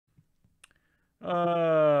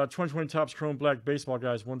2020 Topps Chrome Black Baseball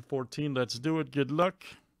Guys 114. Let's do it. Good luck.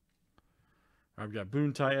 All right, we got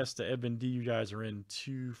Boone Ty S to Evan D. You guys are in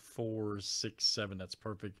 2, 4, 6, 7. That's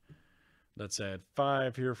perfect. Let's add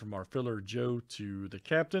 5 here from our filler Joe to the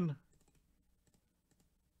captain.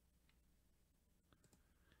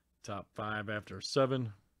 Top 5 after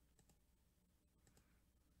 7.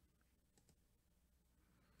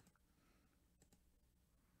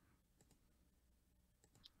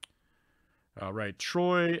 All right,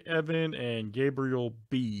 Troy, Evan, and Gabriel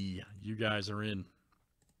B. You guys are in.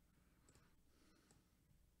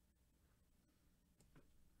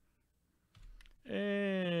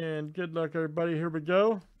 And good luck, everybody. Here we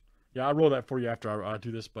go. Yeah, I'll roll that for you after I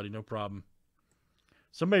do this, buddy. No problem.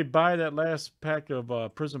 Somebody buy that last pack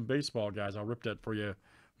of Prism Baseball, guys. I'll rip that for you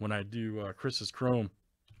when I do Chris's Chrome.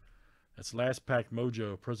 That's last pack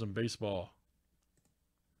Mojo Prism Baseball.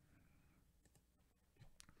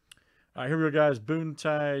 All right, here we go, guys. Boone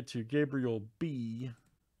Ty to Gabriel B.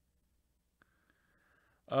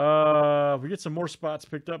 We get some more spots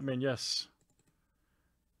picked up, man. Yes.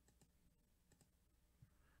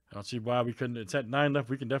 I don't see why we couldn't. It's at 9 left.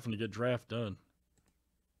 We can definitely get draft done.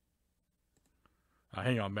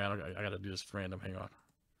 Hang on, man. I got to do this random. Hang on.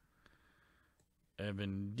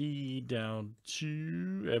 Evan D down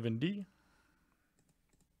to Evan D.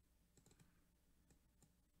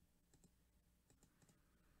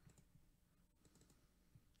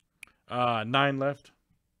 Uh, 9 left.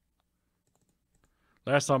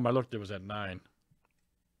 Last time I looked, it was at 9.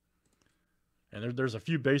 And there's a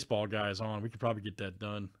few baseball guys on. We could probably get that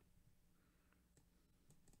done.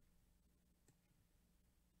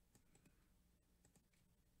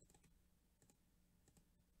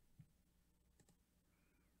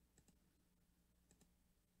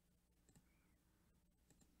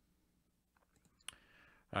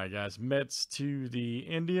 All right, guys. Mets to the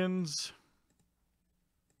Indians.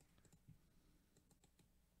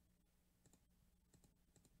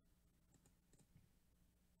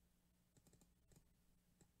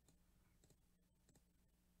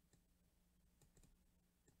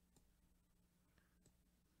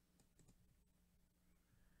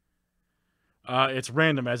 It's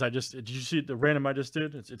random as I just. Did you see the random I just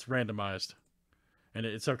did? It's randomized, and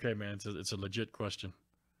it's okay, man. It's a legit question.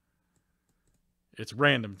 It's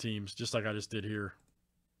random teams, just like I just did here.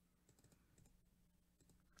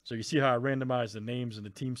 So you see how I randomized the names and the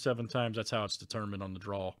team 7 times? That's how it's determined on the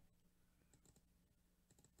draw.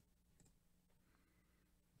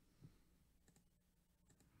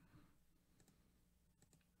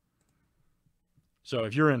 So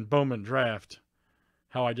if you're in Bowman Draft,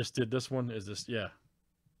 how I just did this one is this, yeah.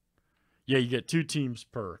 Yeah, you get 2 teams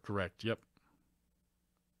per, correct, yep.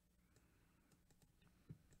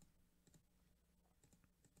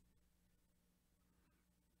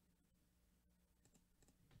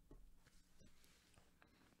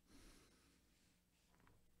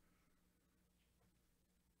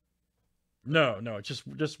 No, it's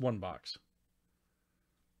just one box.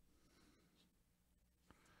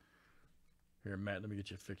 Here, Matt, let me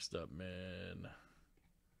get you fixed up, man.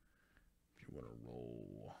 If you want to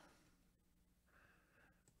roll.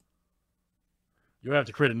 You'll have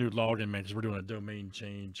to create a new login, man, because we're doing a domain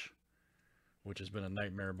change, which has been a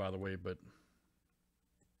nightmare, by the way, but...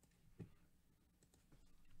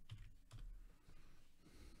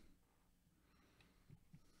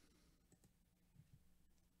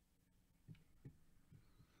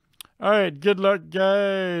 All right, good luck,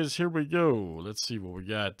 guys. Here we go. Let's see what we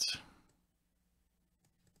got.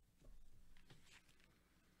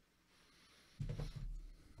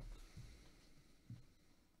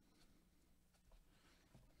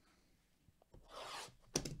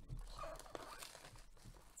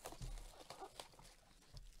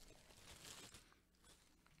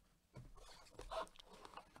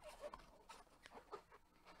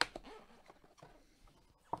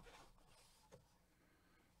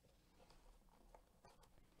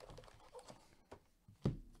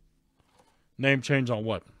 Name change on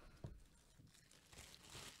what?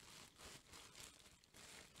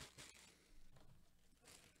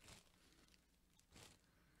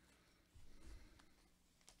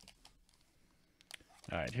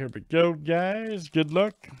 All right, here we go, guys. Good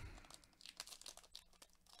luck.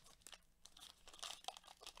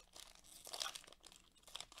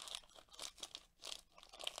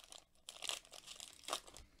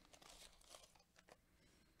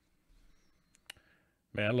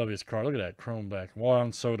 Man, I love this card. Look at that Chrome Black.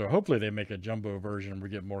 Juan Soto. Hopefully they make a jumbo version and we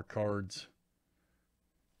get more cards.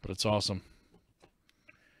 But it's awesome.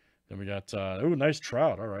 Then we got, oh, nice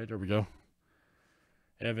Trout. All right, there we go.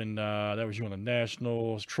 Evan, that was you on the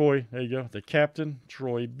Nationals. Troy, there you go. The captain,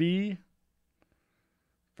 Troy B.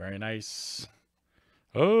 Very nice.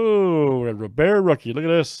 Oh, a Robert rookie. Look at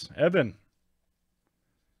this. Evan.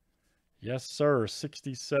 Yes, sir.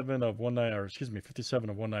 67 of 199, or excuse me, 57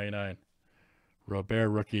 of 199. Robert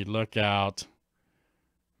rookie. Look out.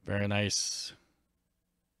 Very nice.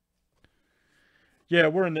 Yeah,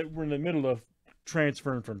 we're in the middle of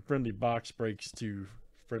transferring from friendly box breaks to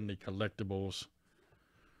friendly collectibles.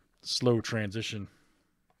 Slow transition.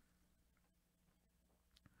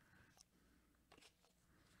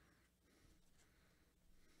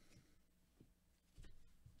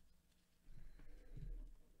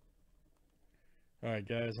 All right,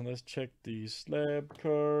 guys, and let's check the slab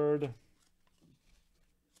card.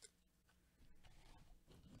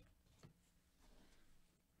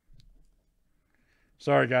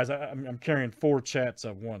 Sorry, guys, I'm carrying 4 chats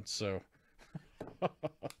at once, so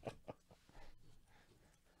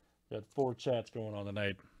got 4 chats going on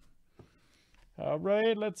tonight. All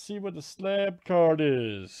right, let's see what the slab card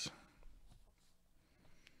is.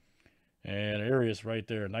 And Arias right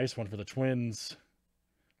there, nice one for the Twins.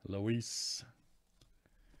 Luis.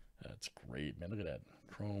 That's great, man. Look at that.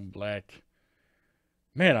 Chrome black.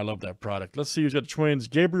 Man, I love that product. Let's see who's got the Twins.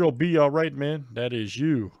 Gabriel B. All right, man. That is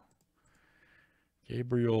you.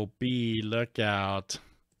 Gabriel B. Look out.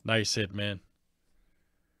 Nice hit, man.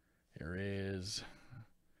 Here is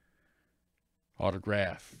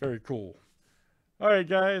autograph. Very cool. All right,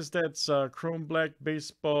 guys. That's Chrome Black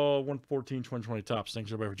Baseball 114 2020 Topps.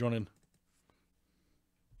 Thanks, everybody, for joining.